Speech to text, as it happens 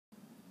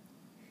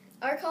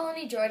Our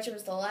colony, Georgia,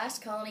 was the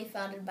last colony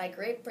founded by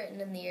Great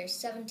Britain in the year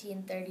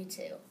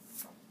 1732. It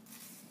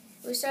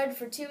was started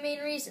for two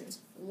main reasons.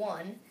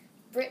 One,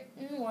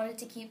 Britain wanted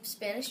to keep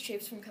Spanish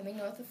troops from coming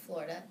north of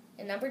Florida.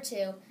 And number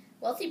two,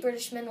 wealthy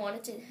Britishmen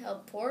wanted to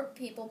help poor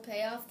people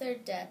pay off their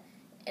debt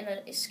and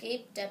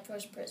escape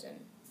debtor's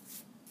prison.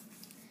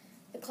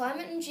 The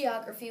climate and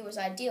geography was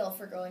ideal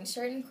for growing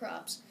certain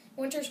crops.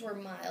 Winters were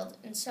mild,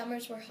 and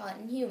summers were hot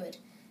and humid.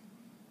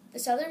 The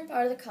southern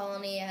part of the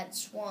colony had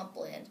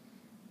swampland.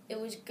 It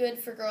was good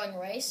for growing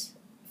rice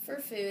for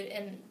food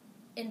and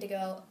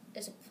indigo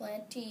as a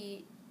plant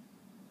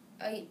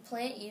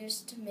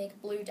used to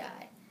make blue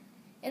dye.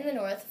 In the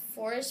north,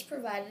 forests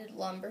provided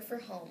lumber for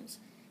homes.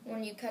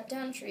 When you cut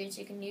down trees,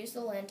 you can use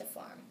the land to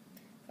farm.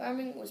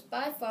 Farming was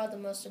by far the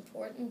most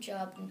important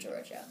job in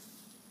Georgia.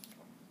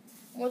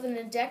 More than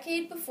a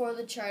decade before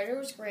the charter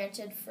was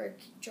granted for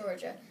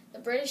Georgia, the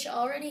British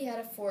already had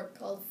a fort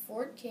called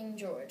Fort King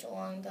George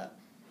along the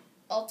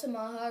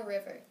Altamaha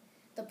River.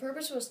 The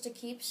purpose was to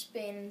keep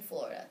Spain in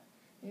Florida.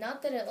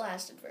 Not that it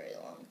lasted very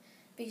long,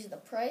 because of the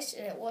price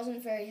and it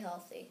wasn't very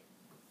healthy.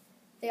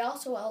 They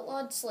also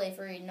outlawed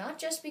slavery, not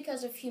just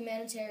because of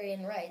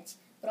humanitarian rights,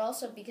 but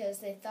also because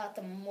they thought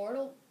the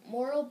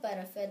moral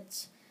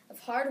benefits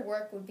of hard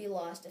work would be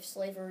lost if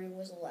slavery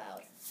was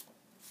allowed.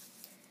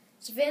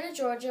 Savannah,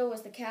 Georgia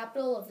was the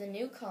capital of the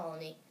new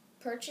colony,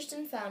 purchased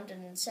and founded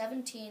in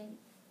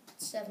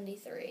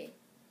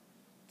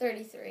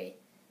 1733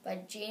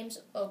 by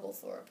James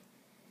Oglethorpe.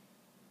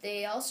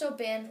 They also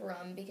banned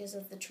rum because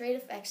of the trade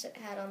effects it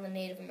had on the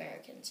Native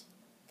Americans.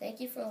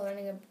 Thank you for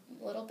learning a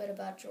little bit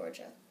about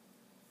Georgia.